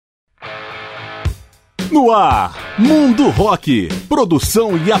No ar, Mundo Rock.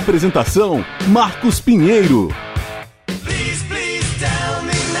 Produção e apresentação, Marcos Pinheiro.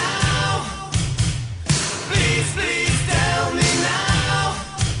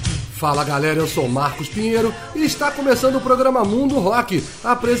 Fala galera, eu sou Marcos Pinheiro e está começando o programa Mundo Rock,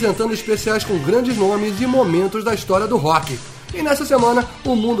 apresentando especiais com grandes nomes e momentos da história do rock. E nessa semana,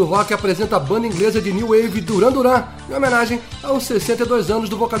 o Mundo Rock apresenta a banda inglesa de New Wave Duran, em homenagem aos 62 anos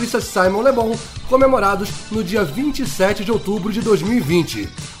do vocalista Simon Le Bon, comemorados no dia 27 de outubro de 2020.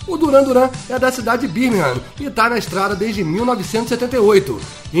 O Duran é da cidade de Birmingham e está na estrada desde 1978.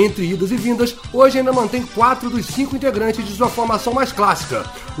 Entre idas e vindas, hoje ainda mantém 4 dos 5 integrantes de sua formação mais clássica: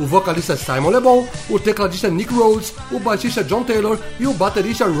 o vocalista Simon Le Bon, o tecladista Nick Rhodes, o baixista John Taylor e o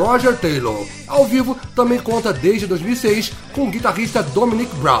baterista Roger Taylor. Ao vivo, também conta desde 2006 com o guitarrista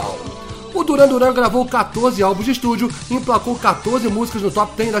Dominic Brown. O Duran gravou 14 álbuns de estúdio, emplacou 14 músicas no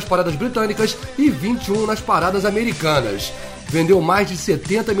top 10 das paradas britânicas e 21 nas paradas americanas. Vendeu mais de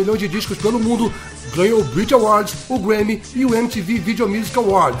 70 milhões de discos pelo mundo, ganhou o Brit Awards, o Grammy e o MTV Video Music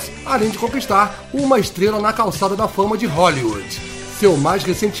Awards, além de conquistar uma estrela na calçada da fama de Hollywood. Seu mais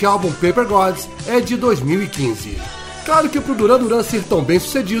recente álbum, Paper Gods, é de 2015. Claro que pro Duran ser tão bem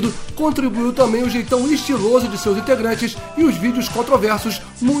sucedido, contribuiu também o jeitão estiloso de seus integrantes e os vídeos controversos,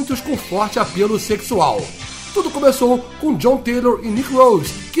 muitos com forte apelo sexual. Tudo começou com John Taylor e Nick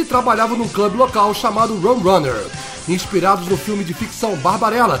Rhodes, que trabalhavam num clube local chamado Rum Runner. Inspirados no filme de ficção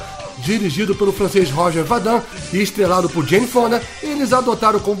Barbarella, dirigido pelo francês Roger Vadim e estrelado por Jane Fonda, eles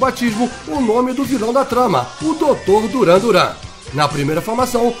adotaram como batismo o nome do vilão da trama, o Dr. Duran. Na primeira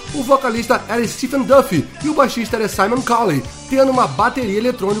formação, o vocalista era Stephen Duffy e o baixista era Simon Cowley, tendo uma bateria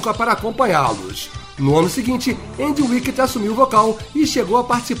eletrônica para acompanhá-los. No ano seguinte, Andy Wickett assumiu o vocal e chegou a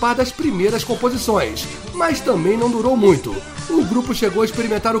participar das primeiras composições, mas também não durou muito. O grupo chegou a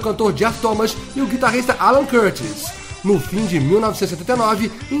experimentar o cantor Jeff Thomas e o guitarrista Alan Curtis. No fim de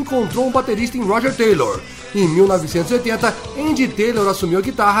 1979, encontrou um baterista em Roger Taylor. Em 1980, Andy Taylor assumiu a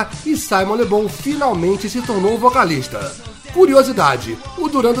guitarra e Simon Le Bon finalmente se tornou o vocalista. Curiosidade, o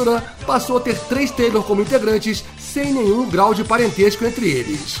Duran passou a ter 3 Taylor como integrantes, sem nenhum grau de parentesco entre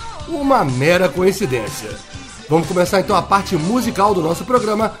eles. Uma mera coincidência. Vamos começar então a parte musical do nosso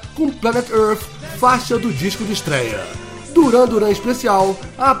programa com Planet Earth, faixa do disco de estreia. Duran Especial,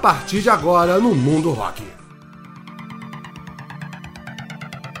 a partir de agora no Mundo Rock.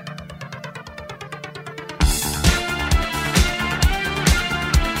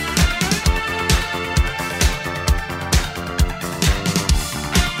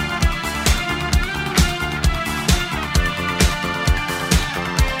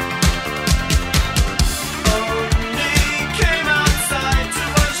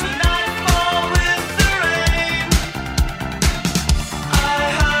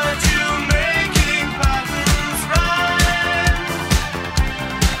 Making paths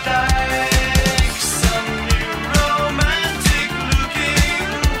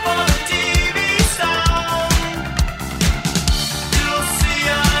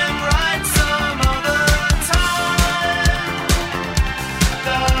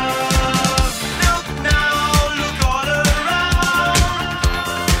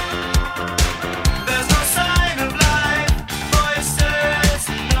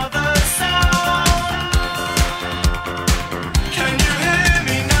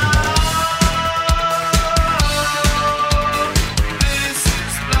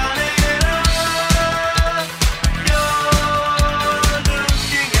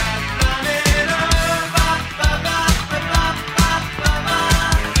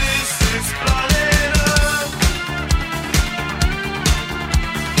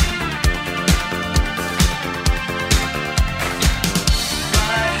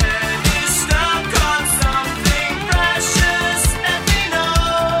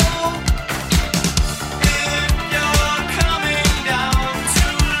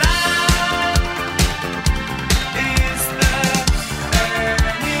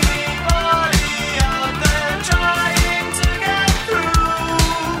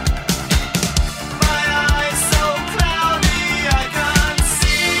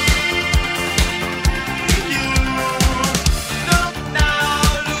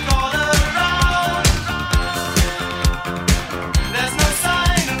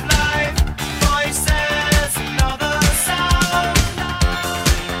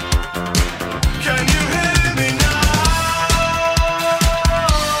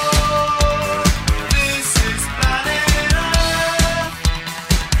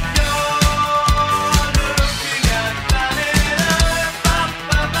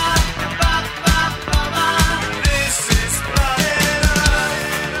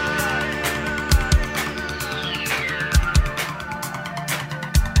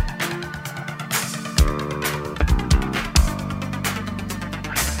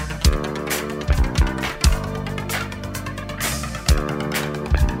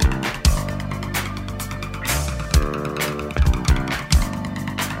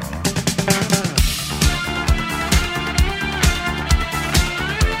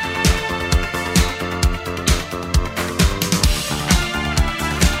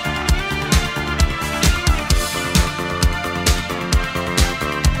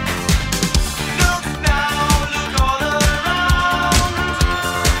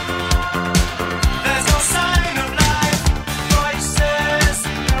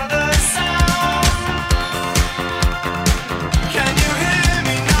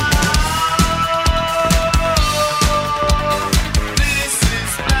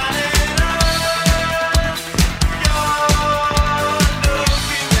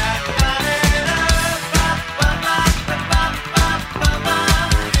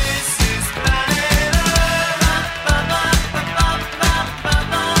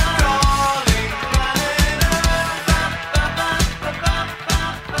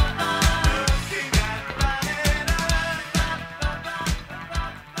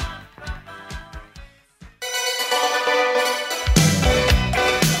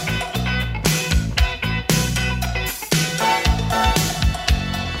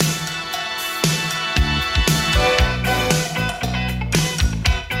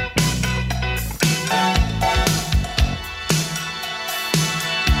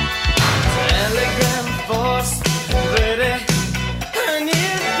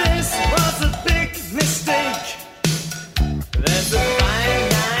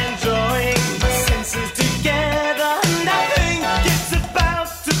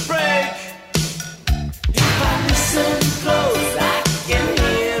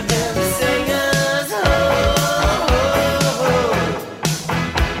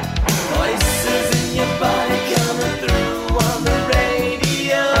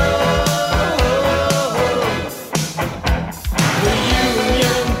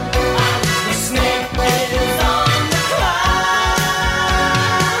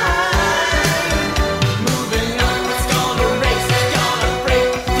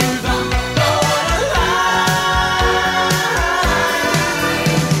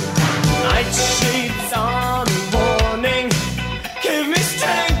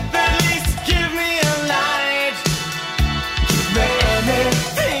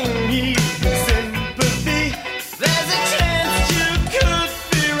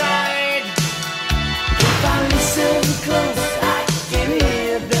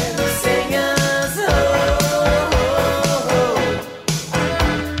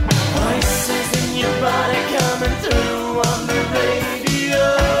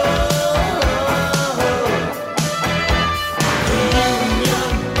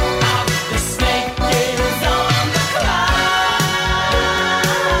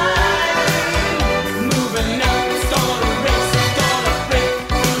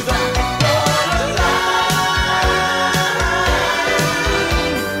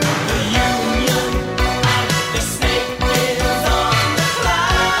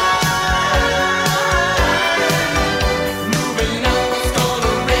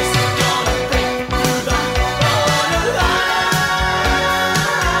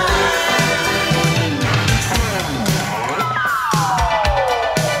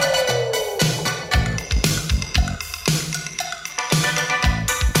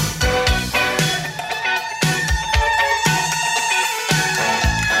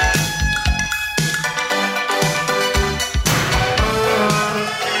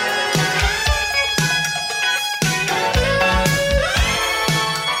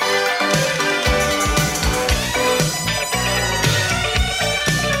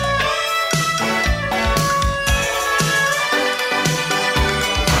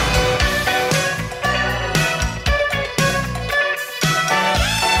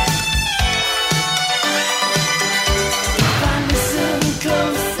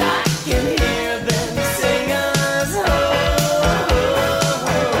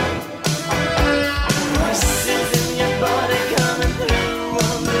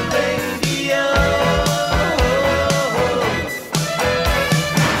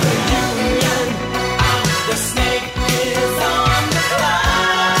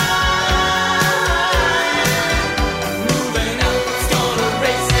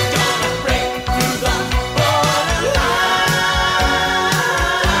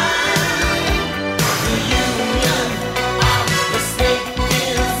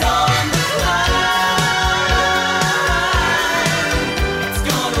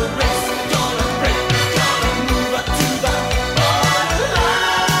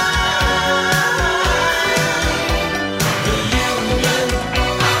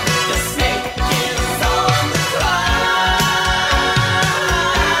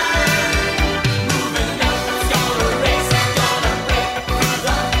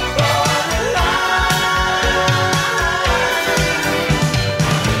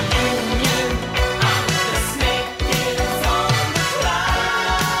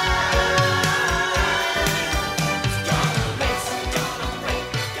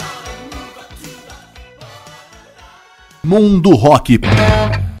Mundo Rock.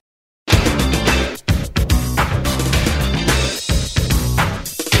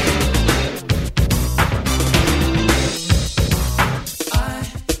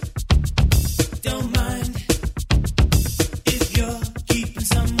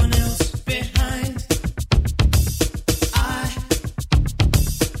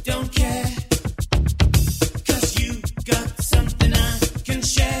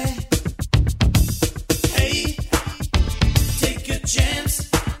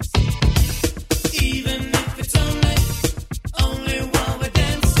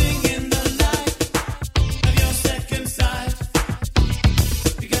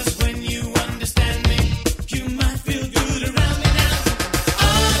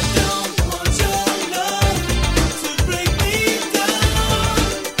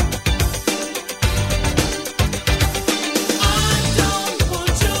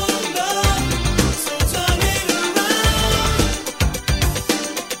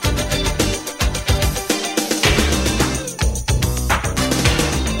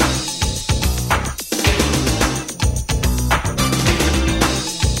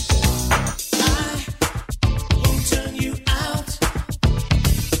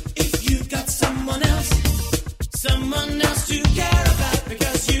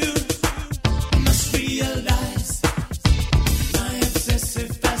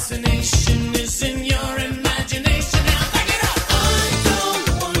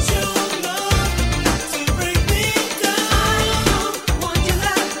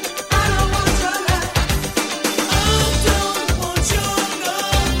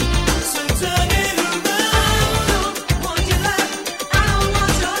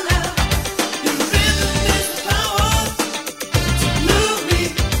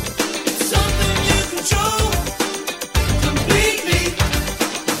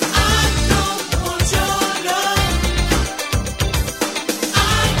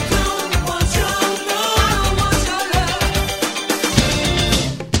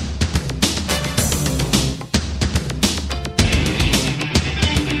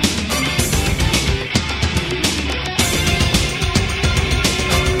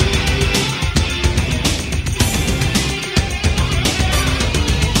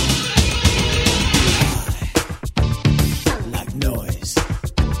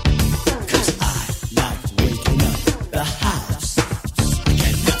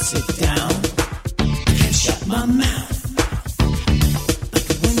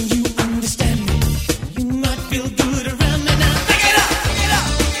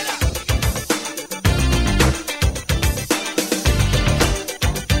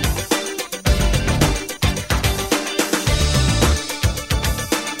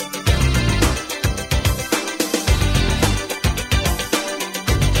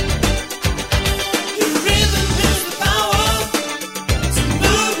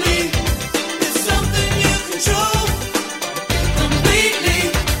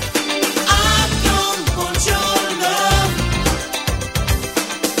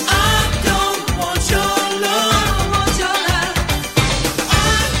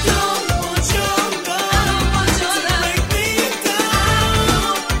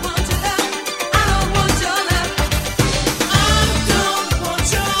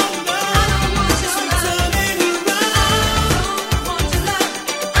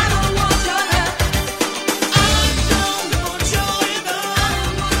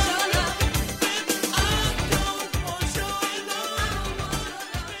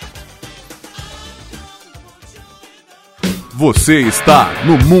 Você está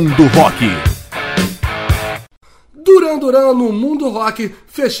no Mundo Rock. Duran no Mundo Rock.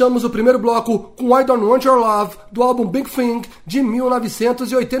 Fechamos o primeiro bloco com I Don't Want Your Love, do álbum Big Thing, de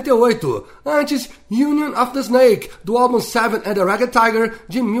 1988. Antes, Union of the Snake, do álbum Seven and the Ragged Tiger,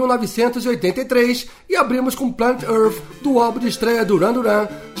 de 1983. E abrimos com Planet Earth, do álbum de estreia Duran,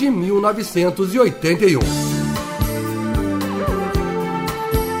 de 1981.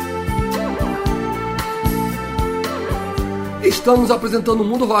 Estamos apresentando o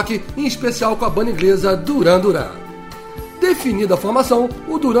Mundo Rock, em especial com a banda inglesa Duran. Definida a formação,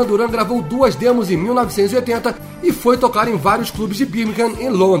 o Duran gravou 2 demos em 1980 e foi tocar em vários clubes de Birmingham, em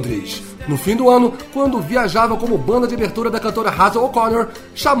Londres. No fim do ano, quando viajava como banda de abertura da cantora Hazel O'Connor,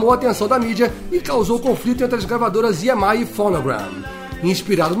 chamou a atenção da mídia e causou conflito entre as gravadoras EMI e Phonogram.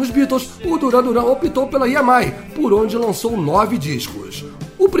 Inspirado nos Beatles, o Duran optou pela EMI, por onde lançou 9 discos.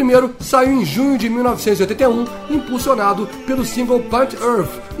 O primeiro saiu em junho de 1981, impulsionado pelo single Planet Earth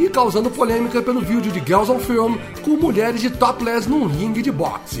e causando polêmica pelo vídeo de Girls on Film com mulheres de topless num ringue de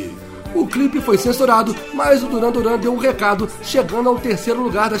boxe. O clipe foi censurado, mas o Duran Duran deu um recado, chegando ao terceiro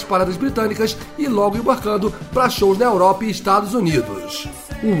lugar das paradas britânicas e logo embarcando para shows na Europa e Estados Unidos.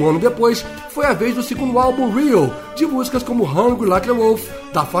 Um ano depois, foi a vez do segundo álbum Real, de músicas como Hungry Like a Wolf,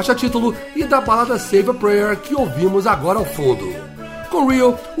 da faixa título e da balada Save a Prayer que ouvimos agora ao fundo. Com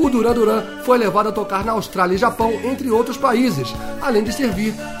Real, o Duran Duran foi levado a tocar na Austrália e Japão, entre outros países, além de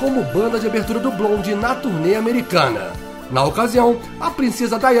servir como banda de abertura do Blonde na turnê americana. Na ocasião, a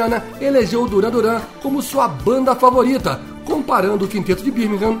princesa Diana elegeu o Duran Duran como sua banda favorita, comparando o quinteto de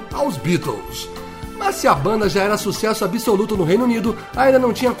Birmingham aos Beatles. Mas se a banda já era sucesso absoluto no Reino Unido, ainda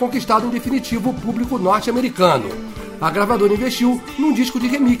não tinha conquistado em definitivo o público norte-americano. A gravadora investiu num disco de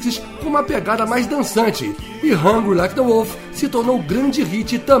remixes com uma pegada mais dançante, e Hungry Like the Wolf se tornou grande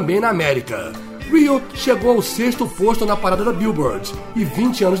hit também na América. Real chegou ao 6º posto na parada da Billboard e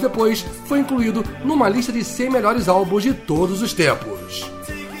 20 anos depois foi incluído numa lista de 100 melhores álbuns de todos os tempos.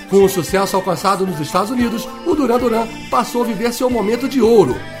 Com o sucesso alcançado nos Estados Unidos, o Duran Duran passou a viver seu momento de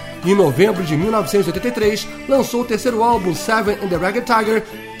ouro. Em novembro de 1983, lançou o terceiro álbum Seven and the Ragged Tiger,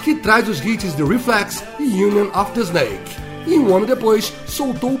 que traz os hits The Reflex e Union of the Snake. E um ano depois,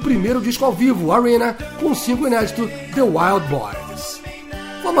 soltou o primeiro disco ao vivo, Arena, com o single inédito The Wild Boys.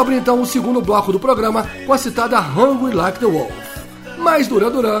 Vamos abrir então o segundo bloco do programa com a citada Hungry Like the Wolf. Mais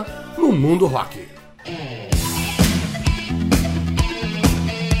Duran Duran no Mundo Rock.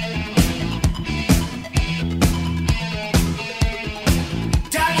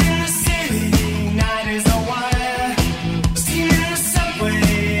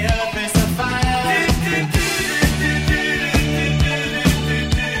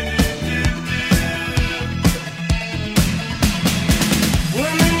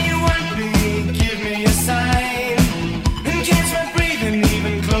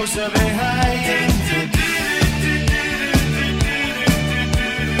 Closer behind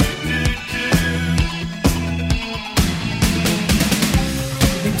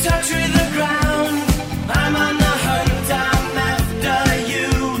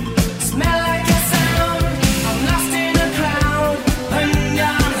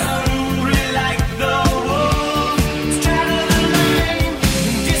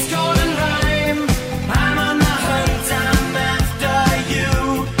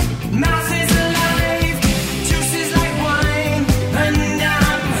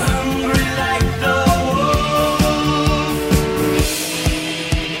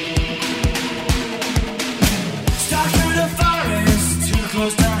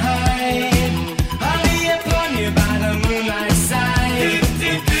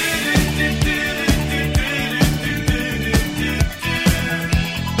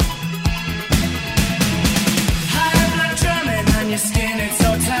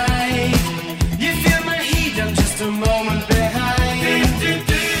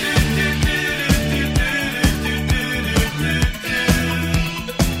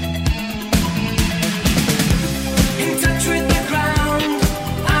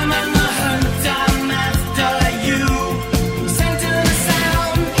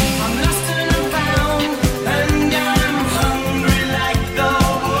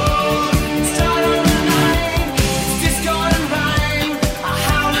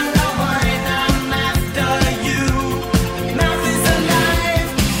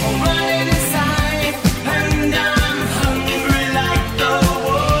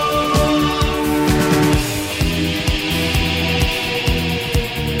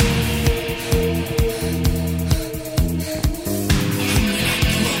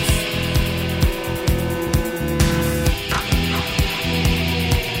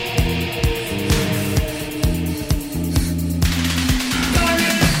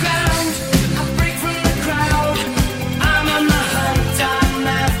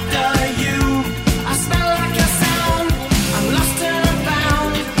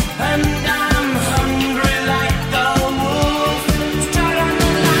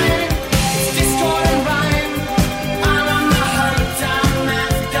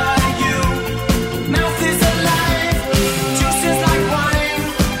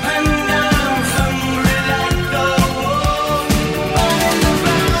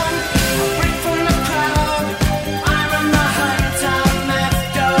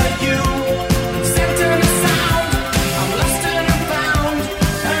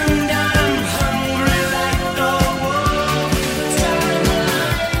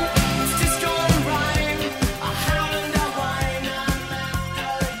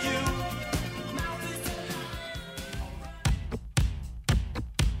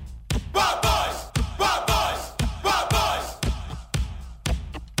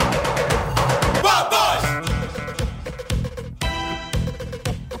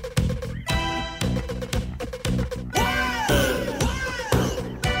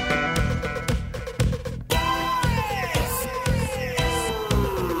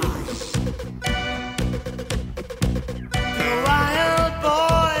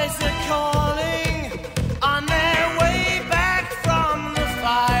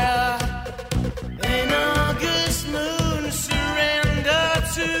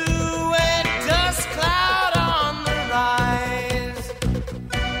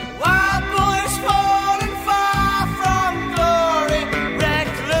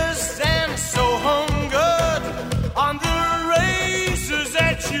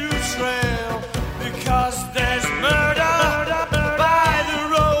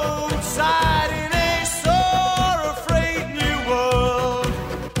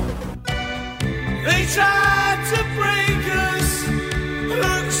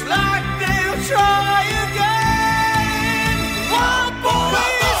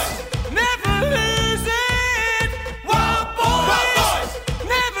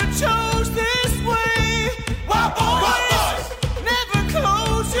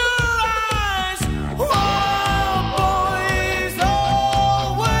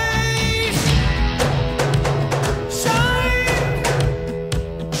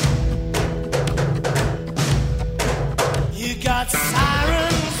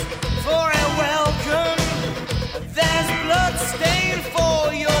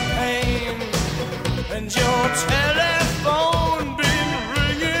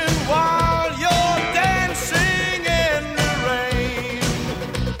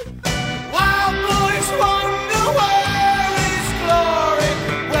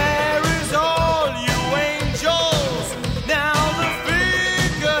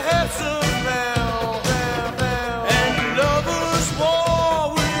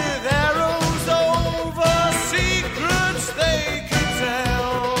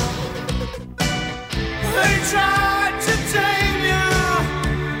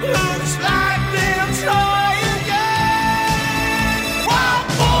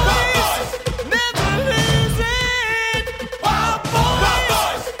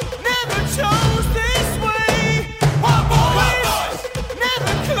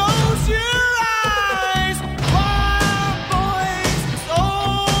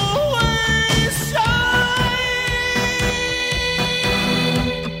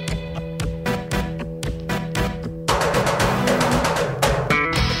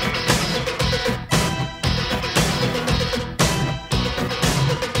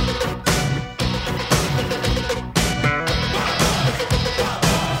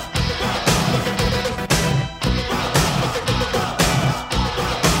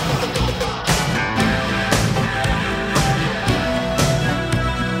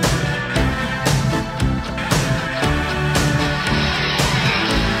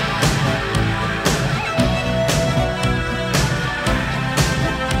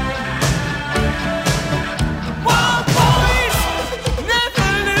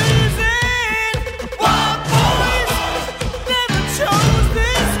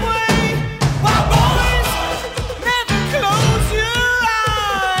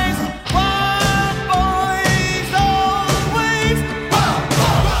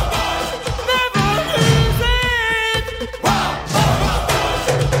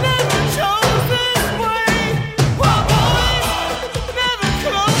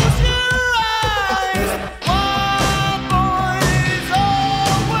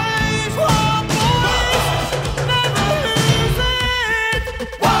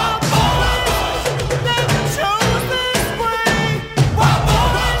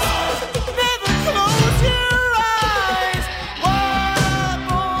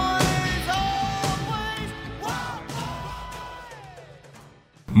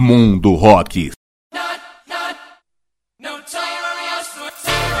Mundo Rock.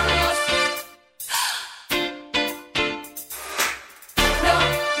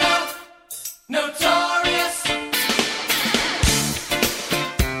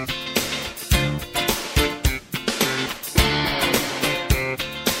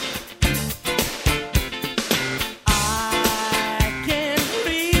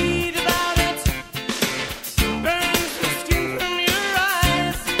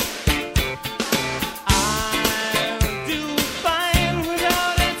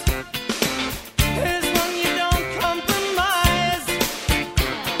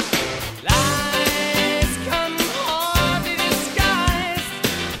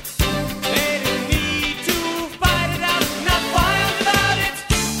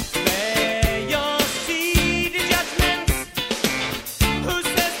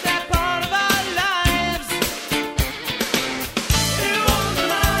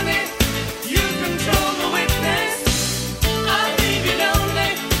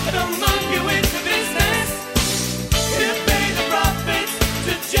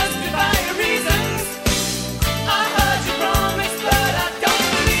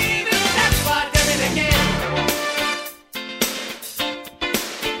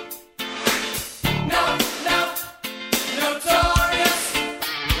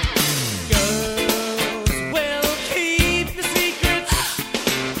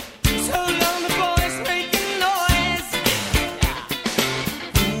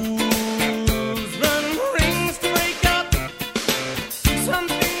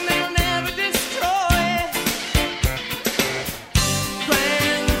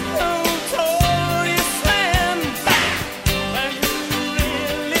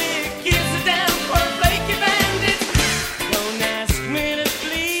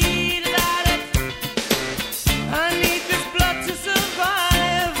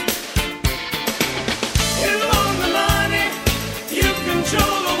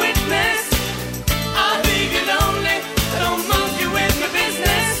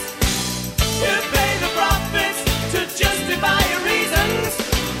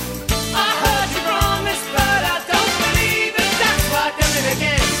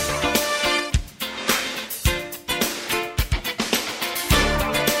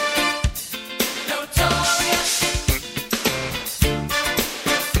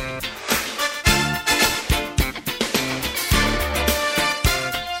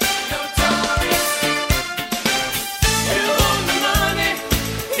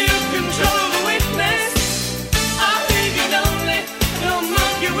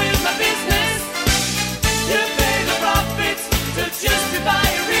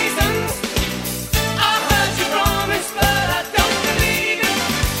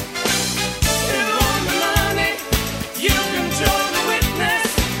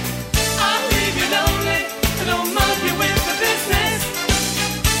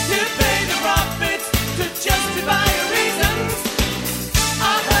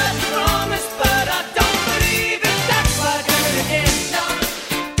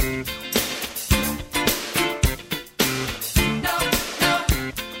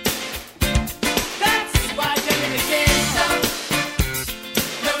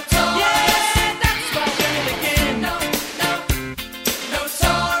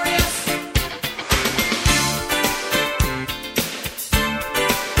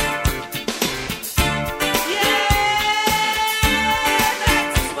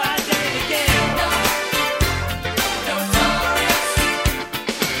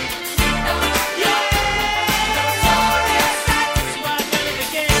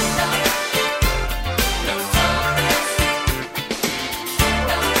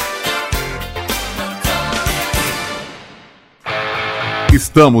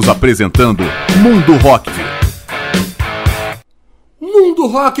 Estamos apresentando Mundo Rock. Mundo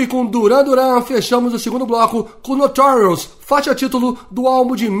Rock com Duran. Fechamos o segundo bloco com Notorious, faixa título do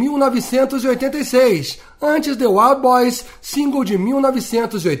álbum de 1986. Antes The Wild Boys, single de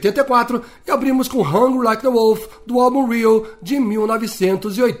 1984. E abrimos com Hungry Like the Wolf, do álbum Real, de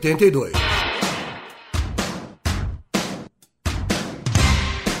 1982.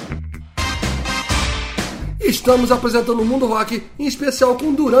 Estamos apresentando o Mundo Rock, em especial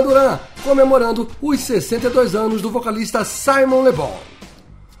com Duran, comemorando os 62 anos do vocalista Simon Le Bon.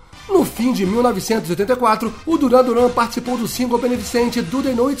 No fim de 1984, o Duran participou do single beneficente Do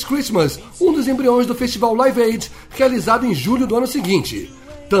They Know It's Christmas, um dos embriões do festival Live Aid, realizado em julho do ano seguinte.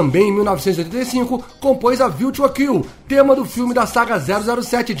 Também em 1985, compôs a View to a Kill, tema do filme da saga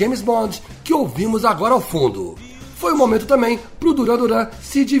 007 James Bond, que ouvimos agora ao fundo. Foi o momento também para o Duran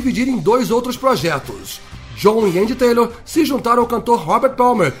se dividir em dois outros projetos. John e Andy Taylor se juntaram ao cantor Robert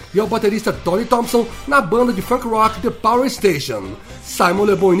Palmer e ao baterista Tony Thompson na banda de funk rock The Power Station. Simon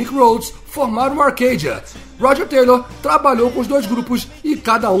Le Bon e Nick Rhodes formaram o Arcadia. Roger Taylor trabalhou com os dois grupos e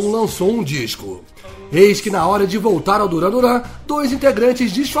cada um lançou um disco. Eis que na hora de voltar ao Duran, dois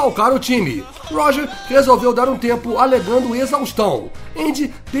integrantes desfalcaram o time. Roger resolveu dar um tempo alegando exaustão.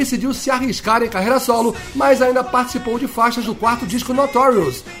 Andy decidiu se arriscar em carreira solo, mas ainda participou de faixas do quarto disco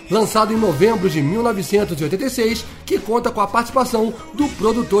Notorious, lançado em novembro de 1986, que conta com a participação do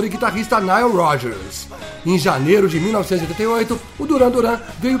produtor e guitarrista Nile Rodgers. Em janeiro de 1988, o Duran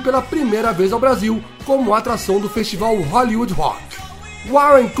veio pela primeira vez ao Brasil como atração do festival Hollywood Rock.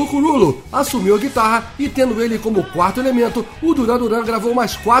 Warren Cucurulo assumiu a guitarra e, tendo ele como quarto elemento, o Duran gravou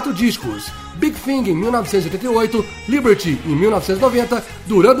mais 4 discos: Big Thing em 1988, Liberty em 1990,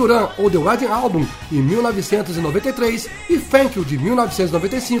 Duran ou The Wedding Album em 1993 e Thank You de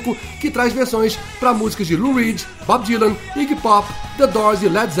 1995, que traz versões para músicas de Lou Reed, Bob Dylan, Iggy Pop, The Doors e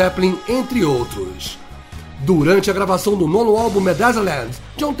Led Zeppelin, entre outros. Durante a gravação do nono álbum Medazzaland,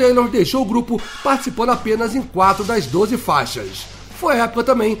 John Taylor deixou o grupo participando apenas em 4 das 12 faixas. Foi a época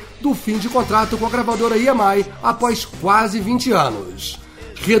também do fim de contrato com a gravadora EMI após quase 20 anos.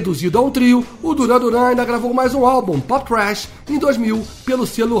 Reduzido a um trio, o Duran ainda gravou mais um álbum, Pop Crash, em 2000 pelo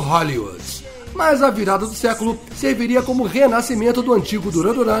selo Hollywood. Mas a virada do século serviria como renascimento do antigo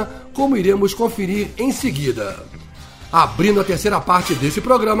Duran, como iremos conferir em seguida. Abrindo a terceira parte desse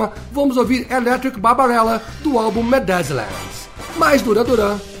programa, vamos ouvir Electric Barbarella do álbum Medazzaland. Mais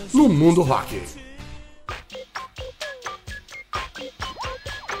Duran no Mundo Rock.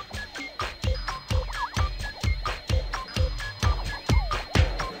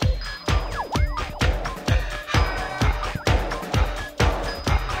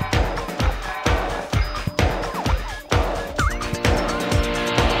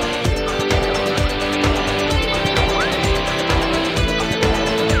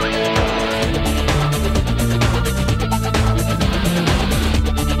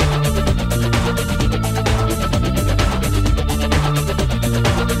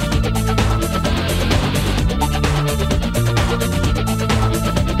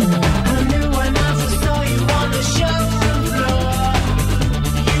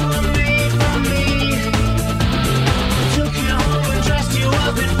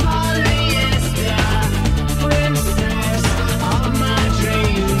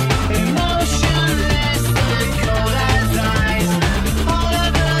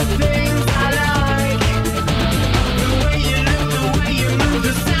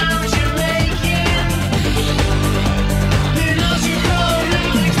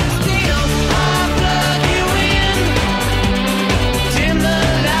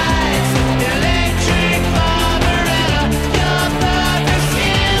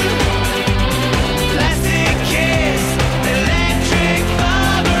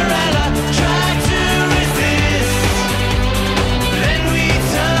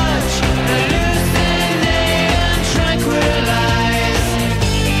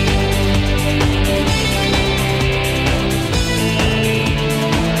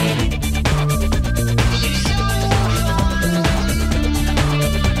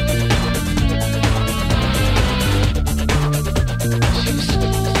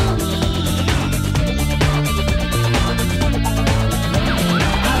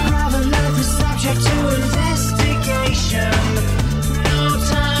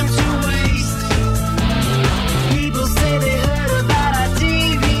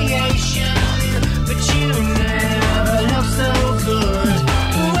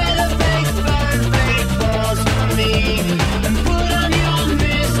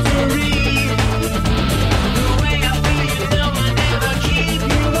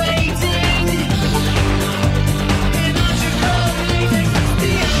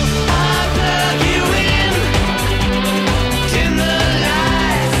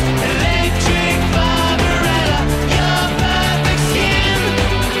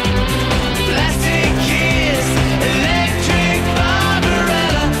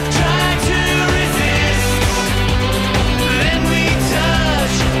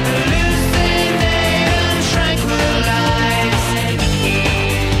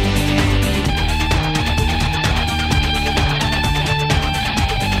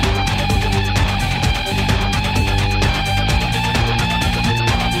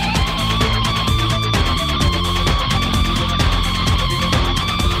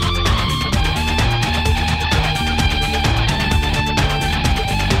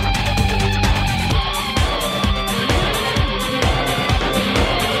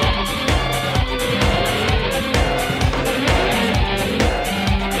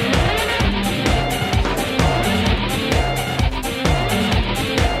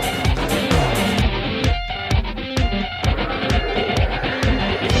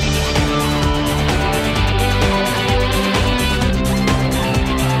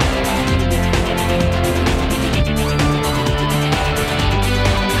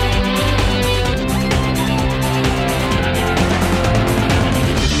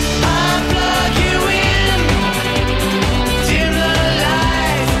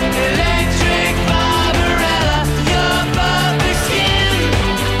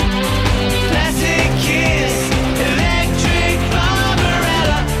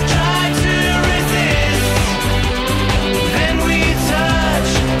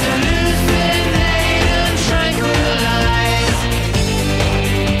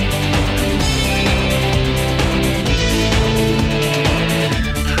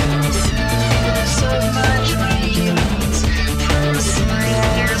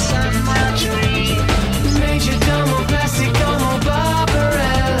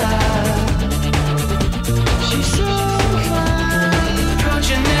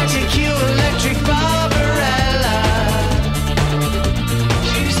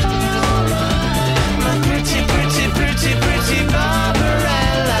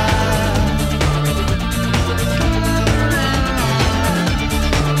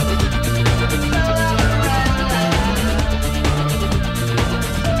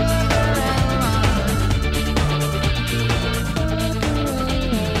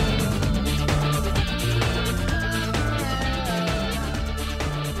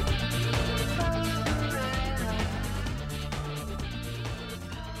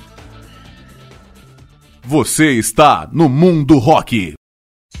 Você está no Mundo Rock.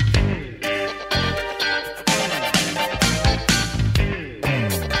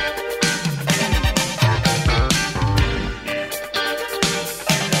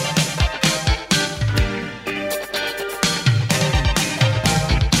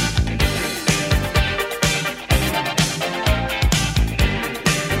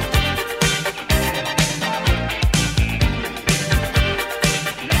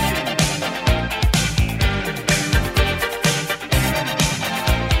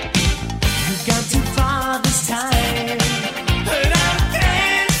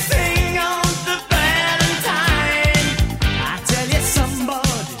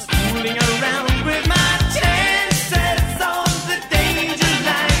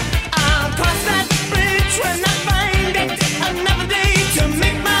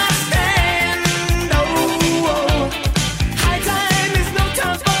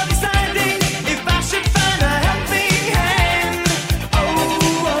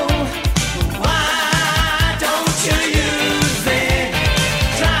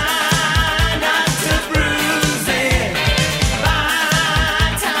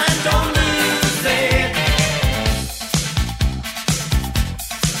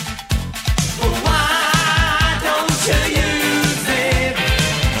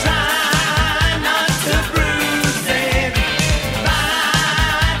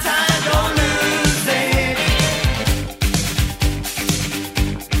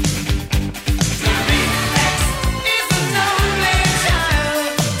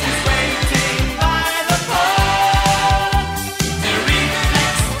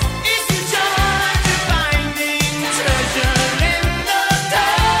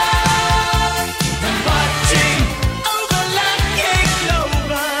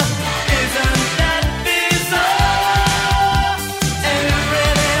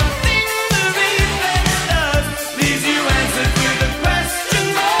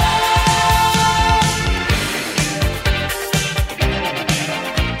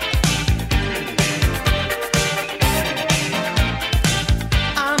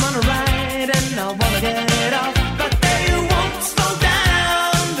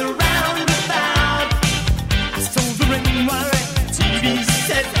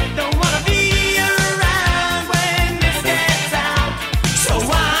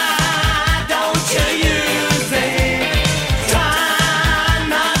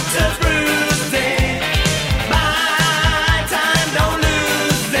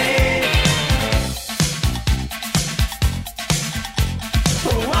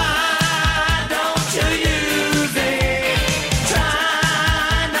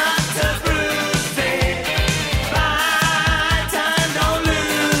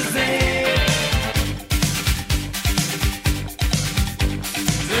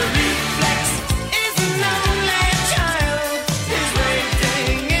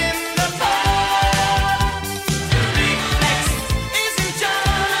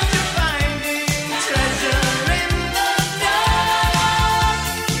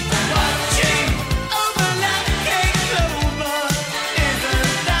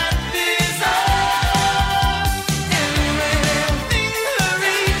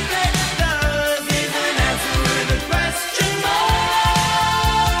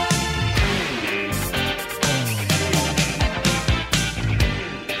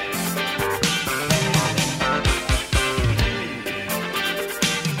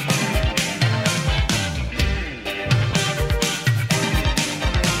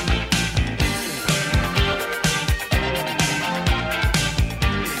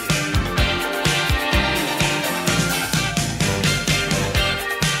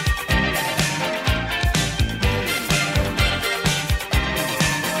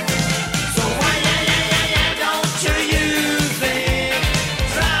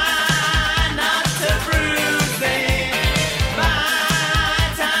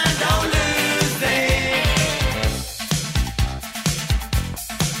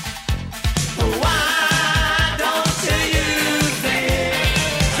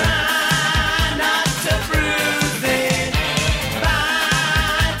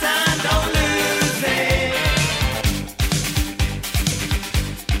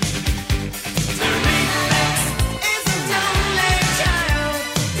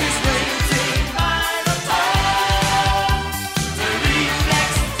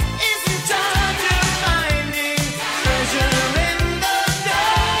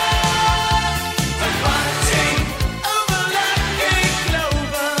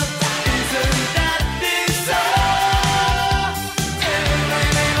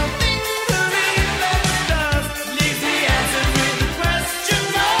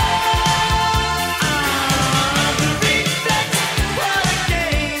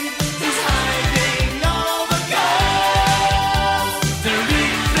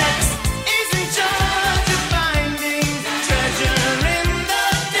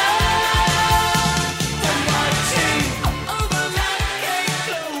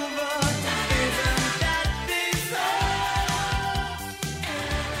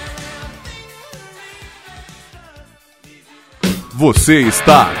 Você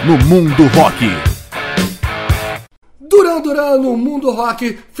está no Mundo Rock. Duran no Mundo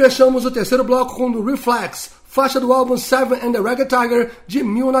Rock. Fechamos o terceiro bloco com o Reflex, faixa do álbum Seven and the Reggae Tiger, de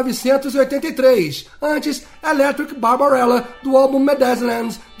 1983. Antes, Electric Barbarella, do álbum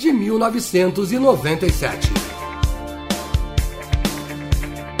Medezlands, de 1997.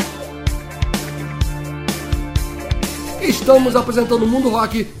 Estamos apresentando o Mundo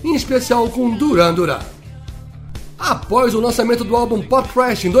Rock, em especial com Duran. Após o lançamento do álbum Pop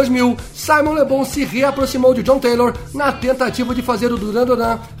Crash em 2000, Simon Le Bon se reaproximou de John Taylor na tentativa de fazer o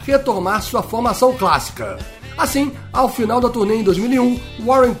Duran retomar sua formação clássica. Assim, ao final da turnê em 2001,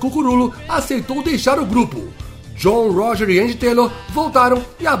 Warren Cucurulo aceitou deixar o grupo. John, Roger e Andy Taylor voltaram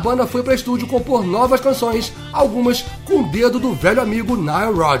e a banda foi para estúdio compor novas canções, algumas com o dedo do velho amigo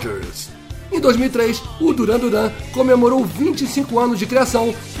Nile Rodgers. Em 2003, o Duran comemorou 25 anos de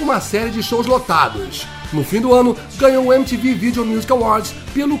criação com uma série de shows lotados. No fim do ano, ganhou o MTV Video Music Awards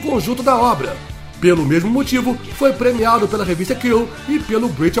pelo conjunto da obra. Pelo mesmo motivo, foi premiado pela revista Kill e pelo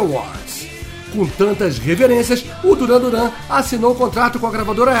Brit Awards. Com tantas reverências, o Duran assinou um contrato com a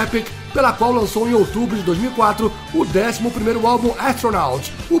gravadora Epic, pela qual lançou em outubro de 2004 o 11º álbum Astronaut,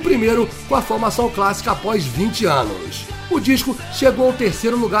 o primeiro com a formação clássica após 20 anos. O disco chegou ao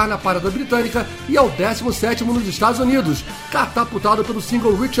 3º lugar na parada britânica e ao 17º nos Estados Unidos, catapultado pelo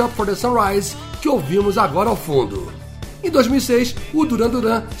single Reach Up for the Sunrise, que ouvimos agora ao fundo. Em 2006, o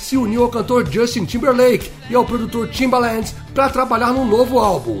Duran se uniu ao cantor Justin Timberlake e ao produtor Timbaland para trabalhar num novo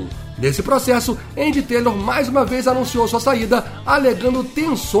álbum. Nesse processo, Andy Taylor mais uma vez anunciou sua saída, alegando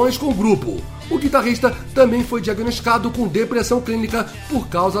tensões com o grupo. O guitarrista também foi diagnosticado com depressão clínica por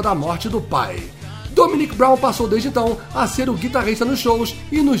causa da morte do pai. Dominic Brown passou desde então a ser o guitarrista nos shows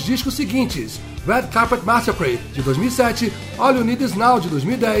e nos discos seguintes: Red Carpet Massacre, de 2007, All You Need Is Now, de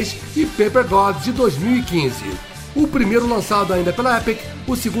 2010 e Paper Gods, de 2015. O primeiro lançado ainda pela Epic,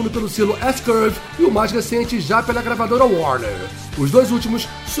 o segundo pelo selo S-Curve e o mais recente já pela gravadora Warner. Os dois últimos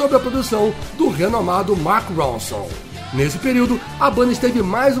sob a produção do renomado Mark Ronson. Nesse período, a banda esteve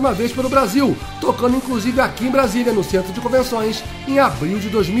mais uma vez pelo Brasil, tocando inclusive aqui em Brasília, no Centro de Convenções, em abril de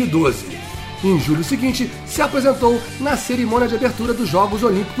 2012. Em julho seguinte, se apresentou na cerimônia de abertura dos Jogos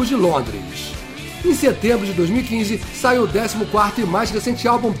Olímpicos de Londres. Em setembro de 2015, saiu o 14º e mais recente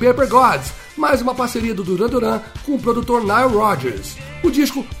álbum Paper Gods, mais uma parceria do Duran com o produtor Nile Rodgers. O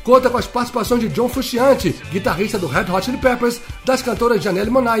disco conta com as participações de John Frusciante, guitarrista do Red Hot Chili Peppers, das cantoras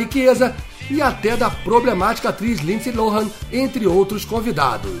Janelle Monáe e Chiesa, e até da problemática atriz Lindsay Lohan, entre outros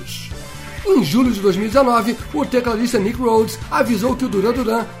convidados. Em julho de 2019, o tecladista Nick Rhodes avisou que o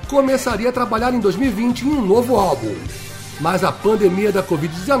Duran começaria a trabalhar em 2020 em um novo álbum. Mas a pandemia da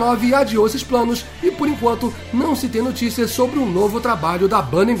Covid-19 adiou esses planos e, por enquanto, não se tem notícias sobre um novo trabalho da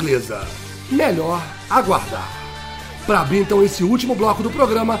banda inglesa. Melhor aguardar. Para abrir então esse último bloco do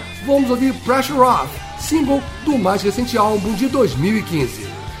programa, vamos ouvir Pressure Off, single do mais recente álbum de 2015.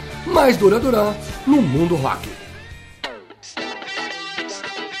 Mais Duran no Mundo Rock.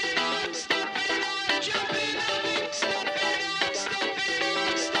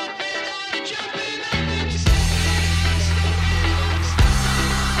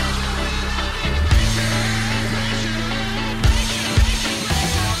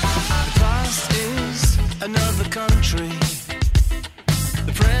 Another country.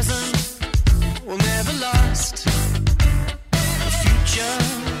 The present will never last. The future,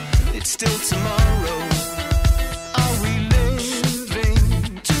 it's still tomorrow. Are we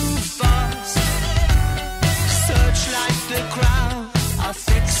living too fast? Searchlight the crowd, I'll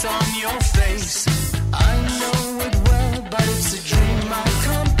fix on your face. I know it well, but it's a dream I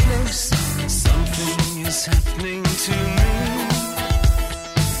can't place. Something is happening to me.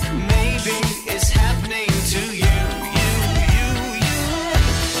 Maybe it's happening to you.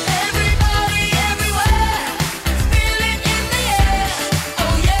 Everybody, everywhere, feel it in the air.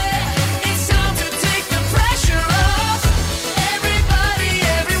 Oh yeah, it's so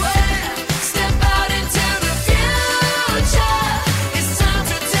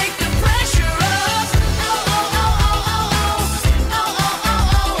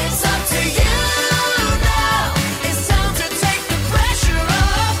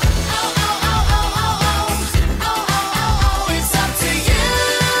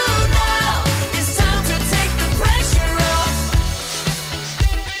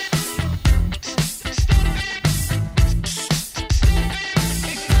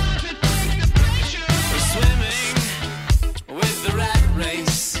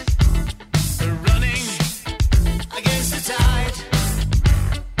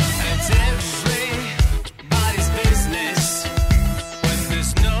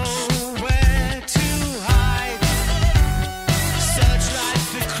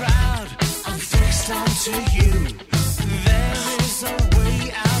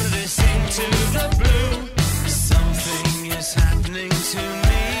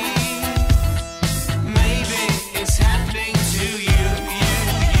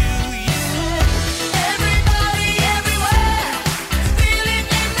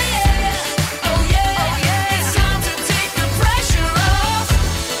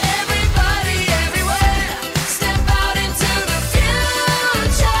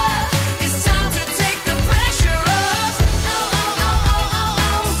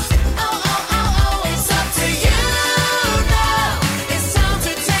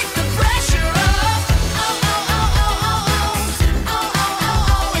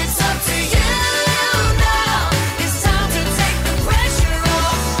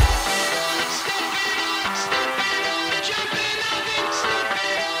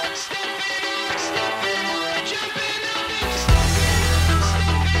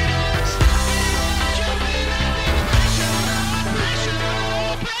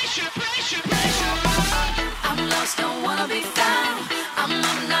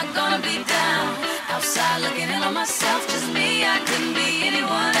myself, just me, I couldn't be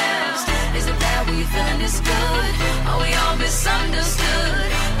anyone else. Is it that we feeling this good? Are we all misunderstood?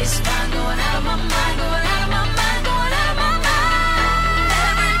 It's fine going out of my mind, going out of my mind, going out of my mind.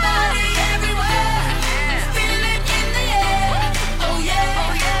 Everybody, everywhere, feel it in the air. Oh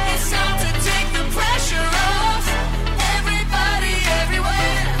yeah, it's time to take the pressure off. Everybody,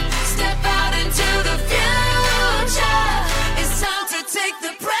 everywhere, step out into the future. It's time to take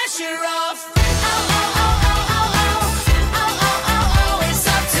the pressure off.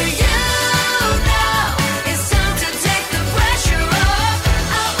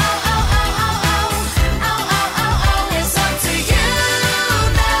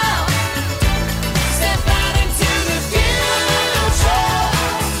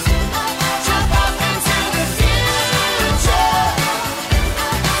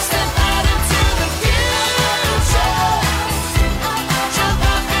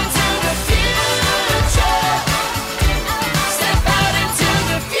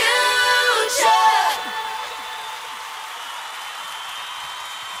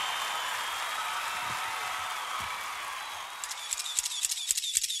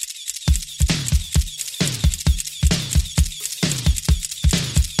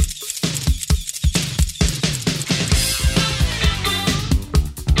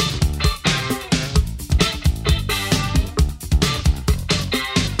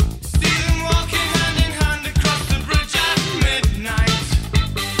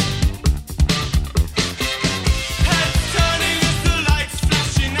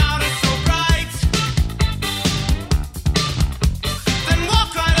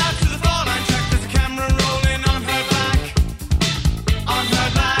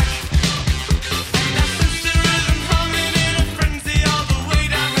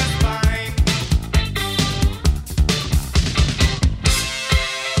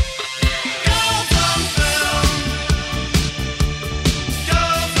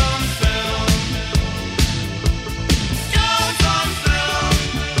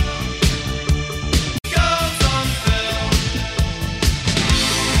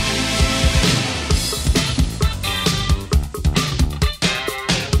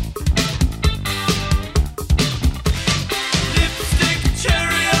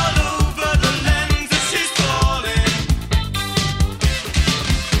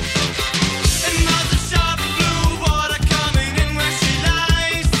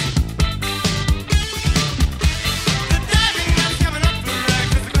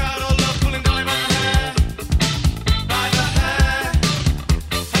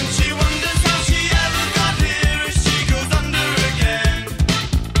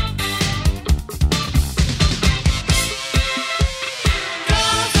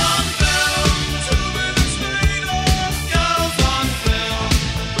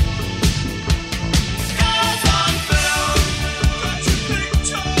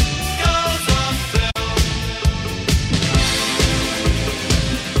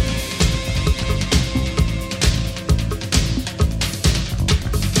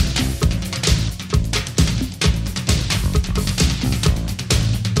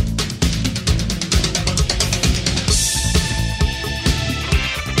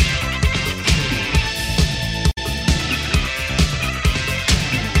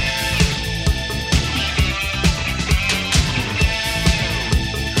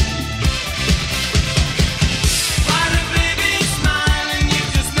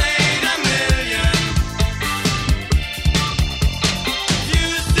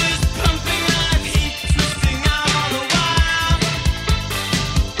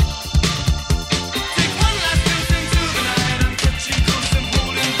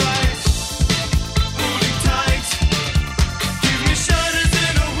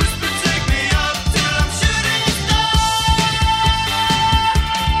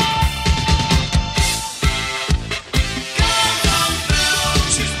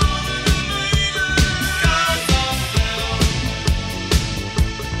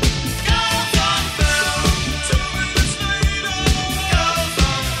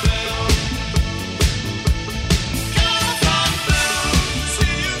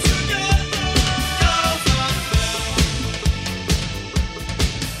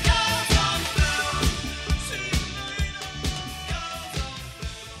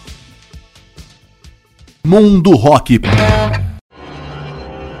 Mundo Rock.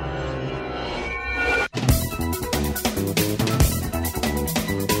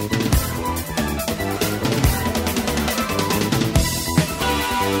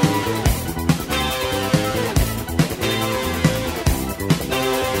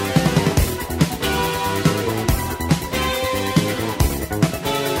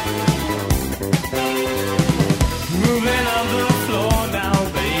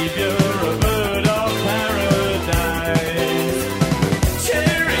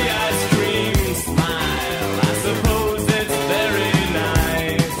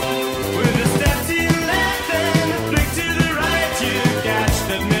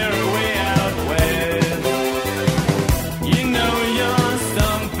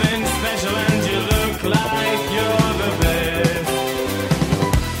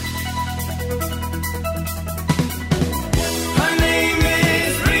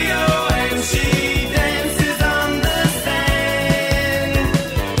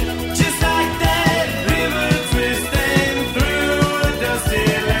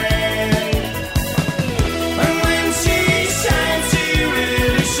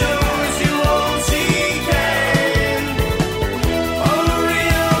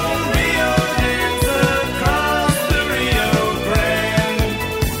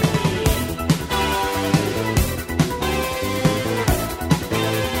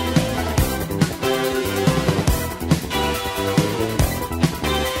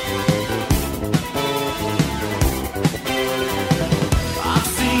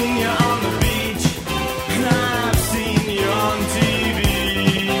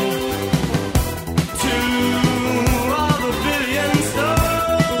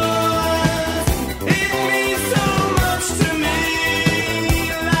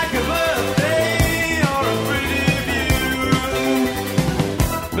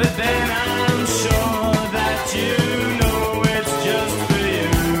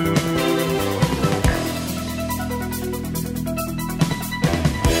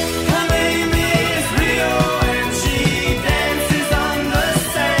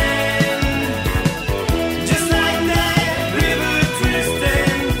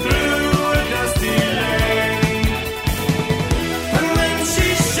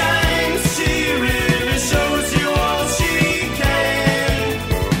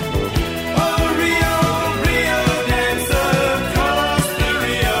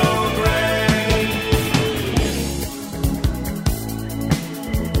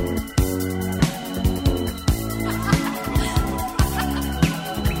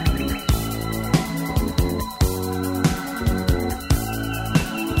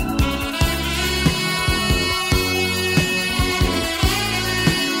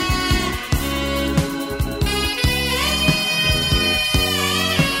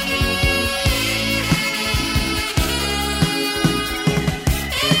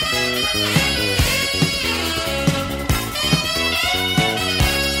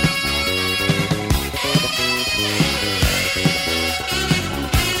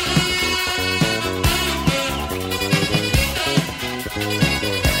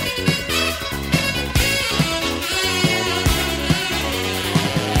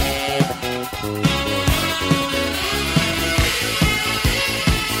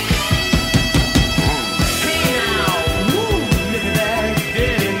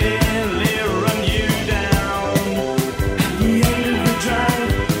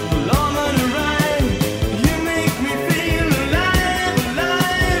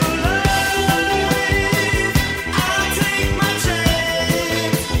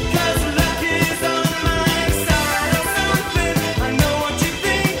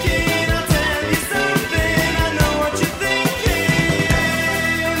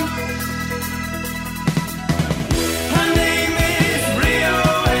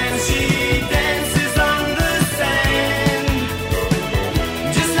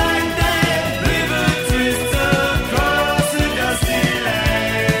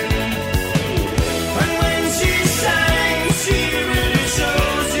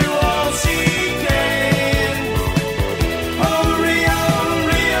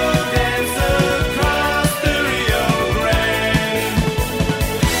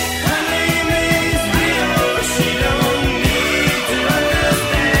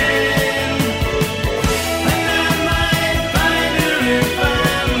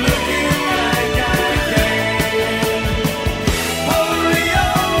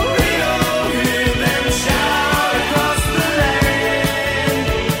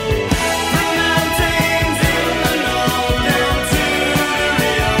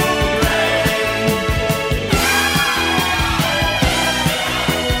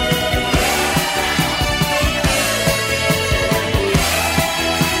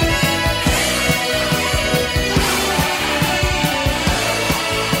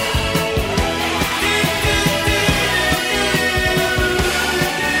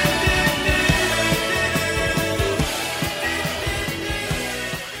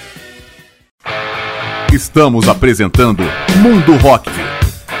 Estamos apresentando Mundo Rock.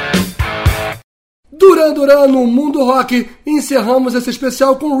 Duran no Mundo Rock, encerramos esse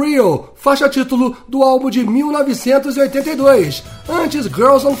especial com Real, faixa título do álbum de 1982. Antes,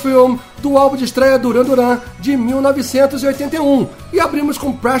 Girls on Film, do álbum de estreia Duran de 1981. E abrimos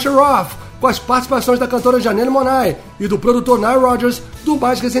com Pressure Off, com as participações da cantora Janelle Monáe e do produtor Nile Rodgers, do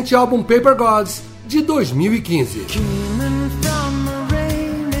mais recente álbum Paper Gods, de 2015.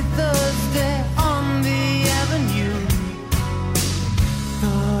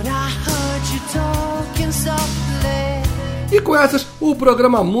 E com essas, o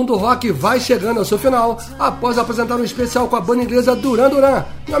programa Mundo Rock vai chegando ao seu final, após apresentar um especial com a banda inglesa Duran,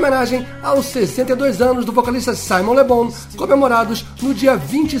 em homenagem aos 62 anos do vocalista Simon Le Bon, comemorados no dia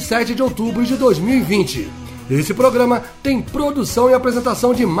 27 de outubro de 2020. Esse programa tem produção e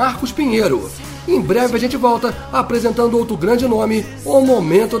apresentação de Marcos Pinheiro. Em breve a gente volta apresentando outro grande nome, o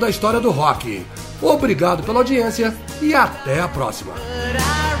momento da história do rock. Obrigado pela audiência e até a próxima.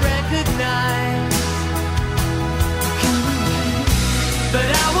 But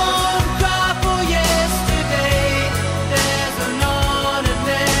I won't cry for yesterday. There's an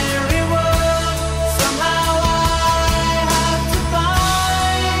ordinary world somehow I have to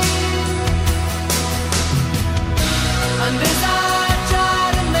find. And as I try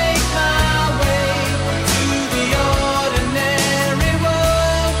to make my way to the ordinary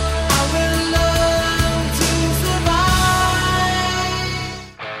world, I will learn to survive.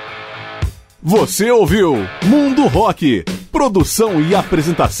 Você ouviu Mundo Rock. Produção e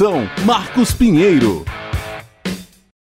apresentação Marcos Pinheiro.